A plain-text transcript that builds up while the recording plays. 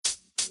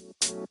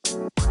Hello,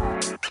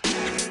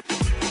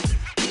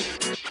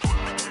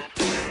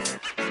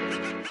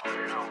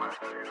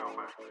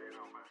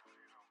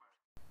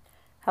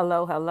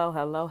 hello,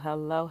 hello,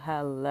 hello,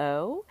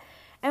 hello,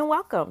 and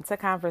welcome to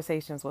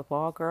Conversations with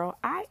Wall Girl.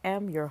 I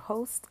am your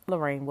host,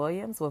 Lorraine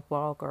Williams with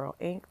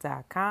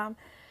WallGirlInc.com,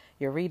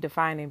 your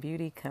redefining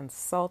beauty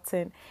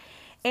consultant.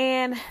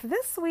 And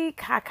this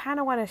week, I kind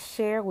of want to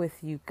share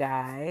with you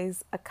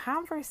guys a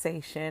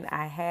conversation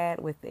I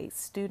had with a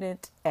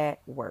student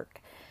at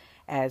work.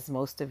 As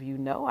most of you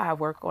know, I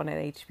work on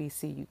an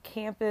HBCU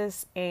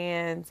campus,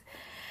 and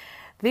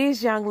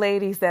these young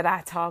ladies that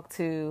I talk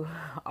to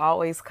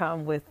always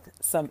come with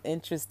some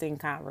interesting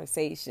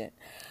conversation.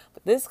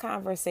 But this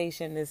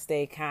conversation this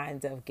day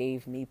kind of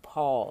gave me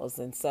pause.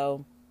 And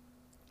so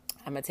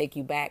I'm going to take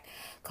you back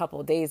a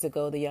couple of days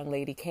ago. The young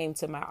lady came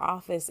to my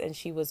office and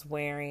she was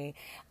wearing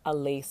a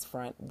lace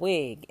front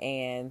wig.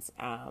 And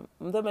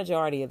the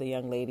majority of the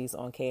young ladies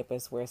on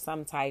campus wear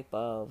some type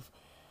of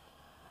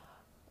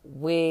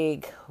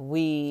wig,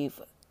 weave,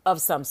 of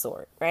some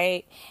sort,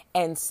 right?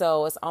 And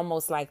so it's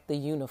almost like the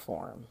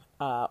uniform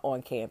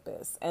on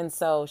campus. And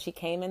so she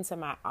came into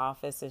my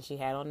office and she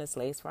had on this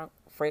lace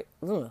front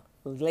wig,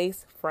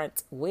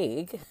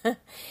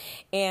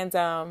 and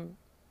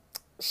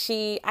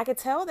I could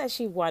tell that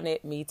she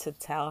wanted me to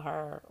tell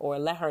her or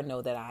let her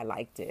know that I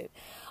liked it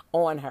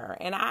on her.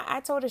 And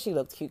I told her she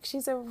looked cute.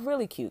 She's a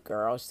really cute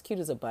girl. She's cute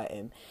as a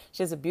button.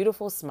 She has a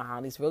beautiful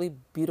smile, these really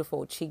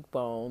beautiful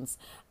cheekbones.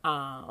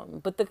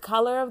 But the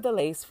color of the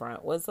lace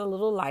front was a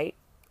little light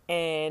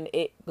and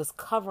it was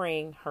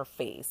covering her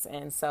face.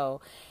 And so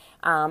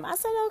I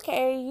said,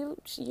 okay, you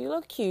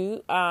look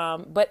cute.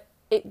 But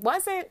it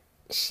wasn't,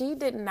 she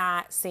did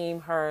not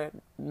seem her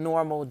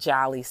normal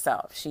jolly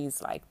self.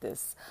 She's like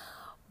this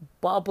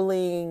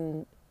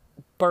bubbling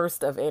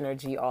burst of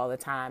energy all the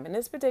time. And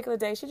this particular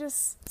day, she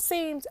just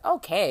seemed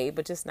okay,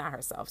 but just not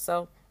herself.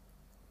 So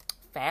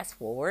fast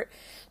forward,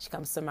 she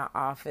comes to my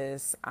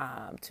office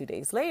 2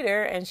 days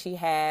later, and she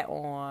had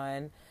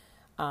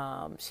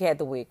the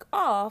wig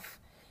off,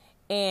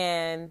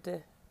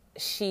 and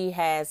she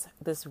has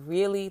this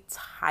really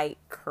tight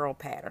curl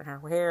pattern.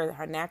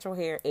 Her natural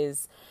hair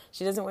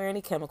she doesn't wear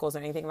any chemicals or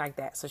anything like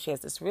that. So she has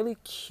this really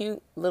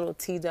cute little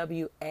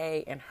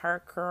TWA, and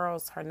her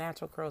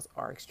natural curls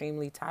are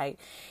extremely tight.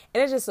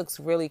 And it just looks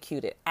really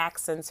cute. It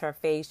accents her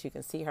face. You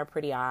can see her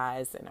pretty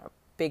eyes and her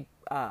big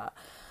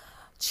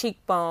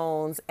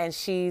cheekbones. And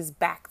she's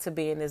back to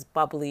being this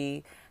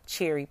bubbly,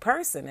 cheery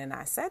person. And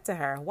I said to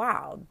her,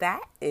 wow,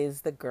 that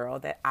is the girl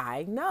that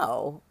I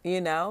know,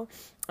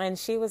 And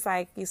she was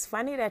like, it's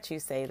funny that you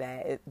say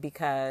that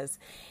because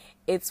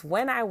it's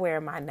when I wear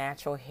my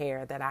natural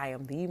hair that I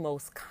am the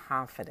most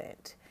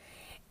confident.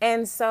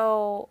 And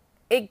so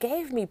it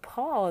gave me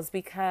pause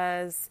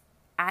because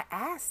I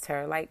asked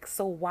her, like,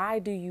 so why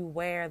do you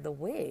wear the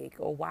wig,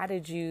 or why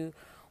did you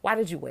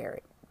wear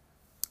it?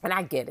 And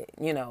I get it,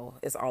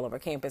 it's all over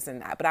campus,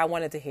 but I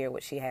wanted to hear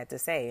what she had to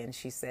say. And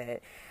she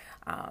said,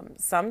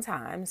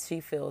 sometimes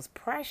she feels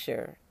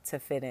pressure to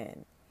fit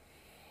in.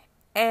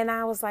 And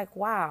I was like,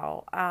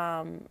 wow,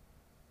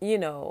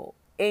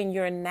 in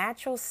your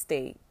natural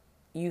state,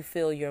 you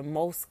feel you're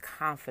most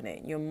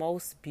confident, you're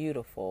most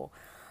beautiful.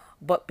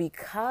 But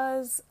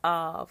because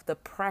of the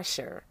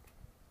pressure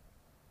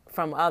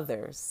from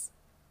others,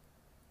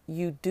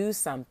 you do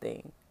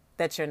something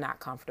that you're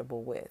not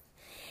comfortable with.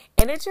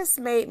 And it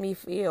just made me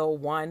feel,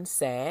 one,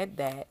 sad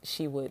that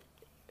she would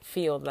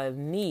feel the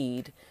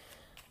need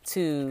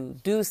to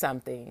do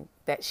something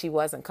that she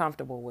wasn't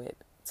comfortable with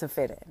to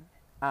fit in.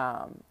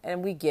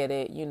 And we get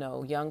it,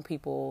 young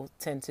people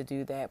tend to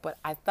do that. But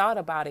I thought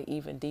about it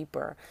even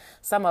deeper.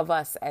 Some of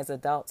us as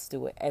adults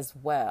do it as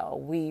well.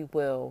 We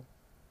will,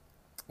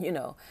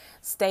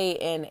 stay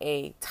in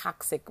a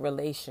toxic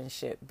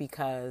relationship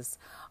because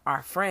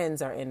our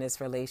friends are in this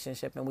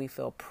relationship and we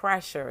feel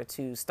pressure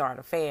to start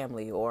a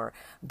family or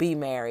be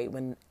married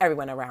when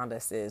everyone around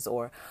us is,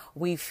 or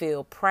we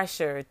feel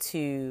pressure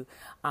to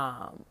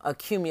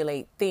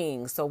accumulate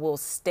things. So we'll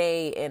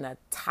stay in a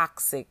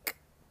toxic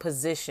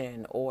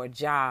position or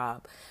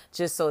job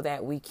just so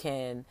that we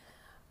can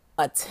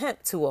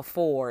attempt to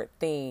afford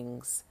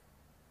things,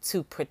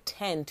 to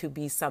pretend to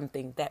be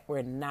something that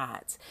we're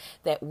not,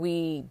 that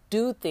we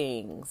do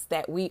things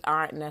that we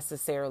aren't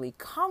necessarily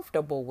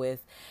comfortable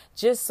with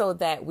just so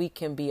that we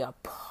can be a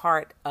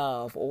part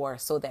of, or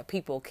so that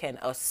people can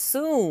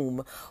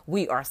assume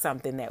we are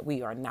something that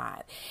we are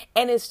not.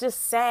 And it's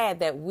just sad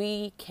that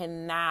we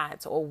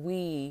cannot, or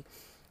we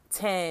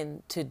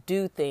tend to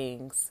do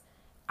things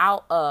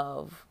out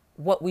of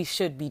what we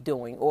should be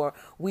doing, or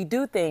we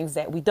do things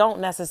that we don't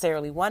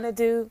necessarily want to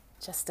do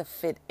just to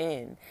fit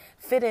in.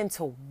 Fit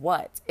into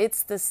what?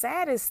 It's the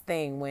saddest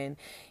thing when,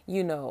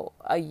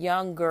 a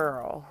young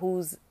girl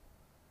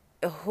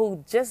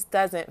who just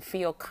doesn't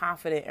feel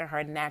confident in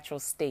her natural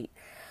state.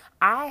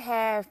 I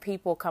have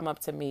people come up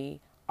to me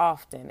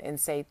often and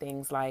say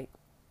things like,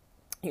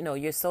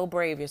 you're so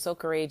brave, you're so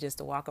courageous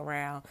to walk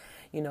around,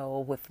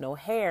 with no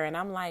hair. And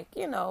I'm like,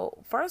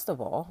 first of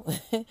all,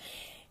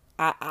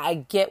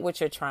 I get what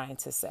you're trying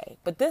to say,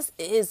 but this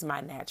is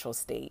my natural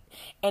state.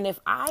 And if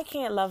I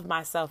can't love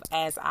myself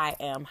as I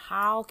am,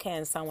 how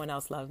can someone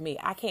else love me?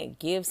 I can't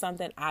give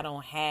something I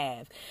don't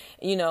have,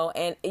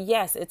 and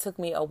yes, it took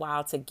me a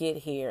while to get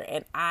here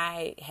and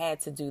I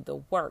had to do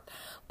the work.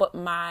 But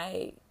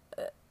I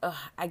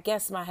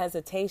guess my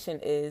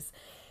hesitation is,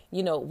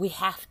 we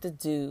have to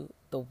do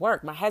the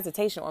work. My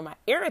hesitation or my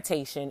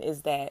irritation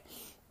is that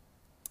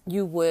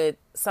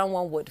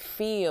someone would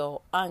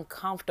feel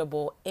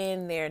uncomfortable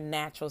in their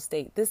natural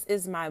state. This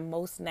is my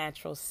most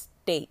natural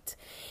state.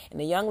 And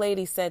the young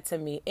lady said to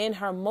me, in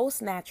her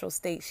most natural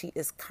state, she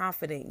is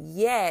confident,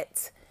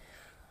 yet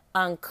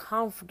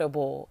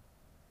uncomfortable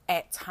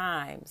at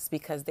times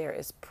because there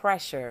is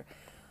pressure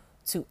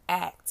to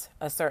act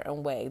a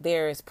certain way.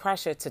 There is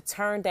pressure to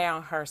turn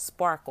down her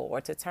sparkle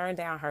or to turn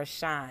down her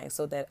shine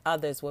so that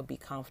others will be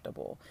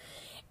comfortable.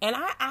 And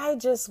I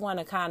just want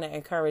to kind of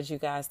encourage you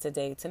guys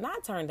today to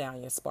not turn down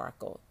your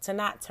sparkle, to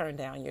not turn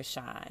down your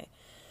shine,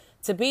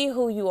 to be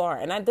who you are.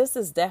 And this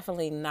is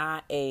definitely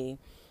not a,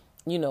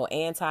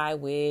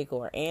 anti-wig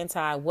or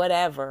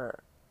anti-whatever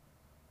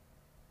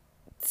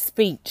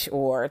speech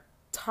or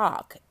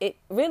talk. It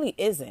really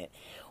isn't.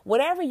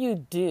 Whatever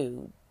you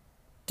do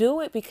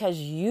it because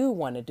you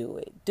want to do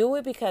it. Do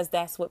it because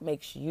that's what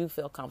makes you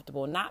feel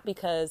comfortable, not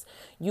because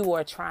you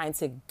are trying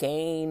to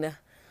gain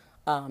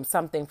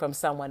something from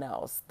someone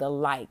else, the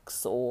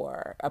likes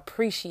or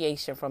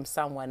appreciation from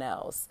someone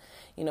else.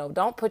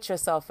 Don't put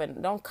yourself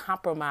in, don't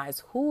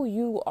compromise who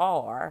you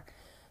are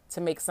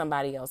to make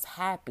somebody else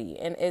happy.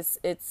 And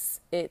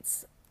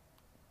it's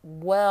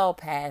well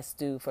past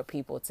due for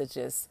people to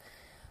just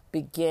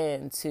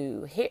begin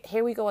to,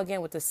 here we go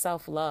again with the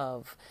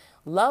self-love.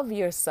 Love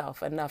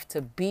yourself enough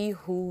to be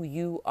who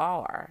you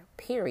are,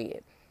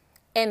 period.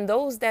 And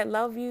those that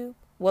love you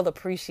will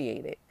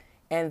appreciate it.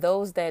 And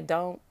those that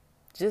don't,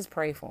 just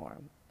pray for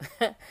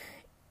them.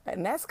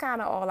 And that's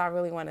kind of all I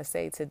really want to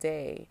say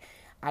today.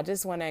 I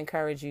just want to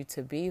encourage you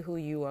to be who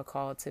you are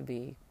called to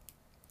be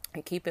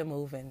and keep it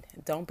moving.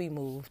 Don't be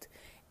moved,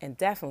 and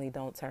definitely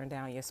don't turn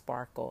down your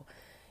sparkle.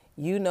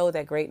 You know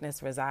that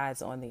greatness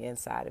resides on the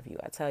inside of you.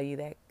 I tell you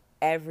that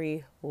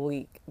every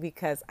week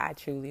because I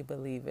truly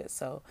believe it.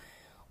 So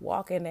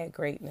walk in that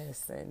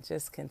greatness and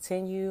just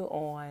continue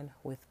on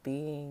with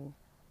being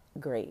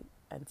great.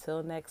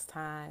 Until next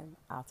time,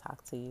 I'll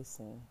talk to you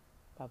soon.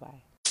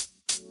 Bye-bye.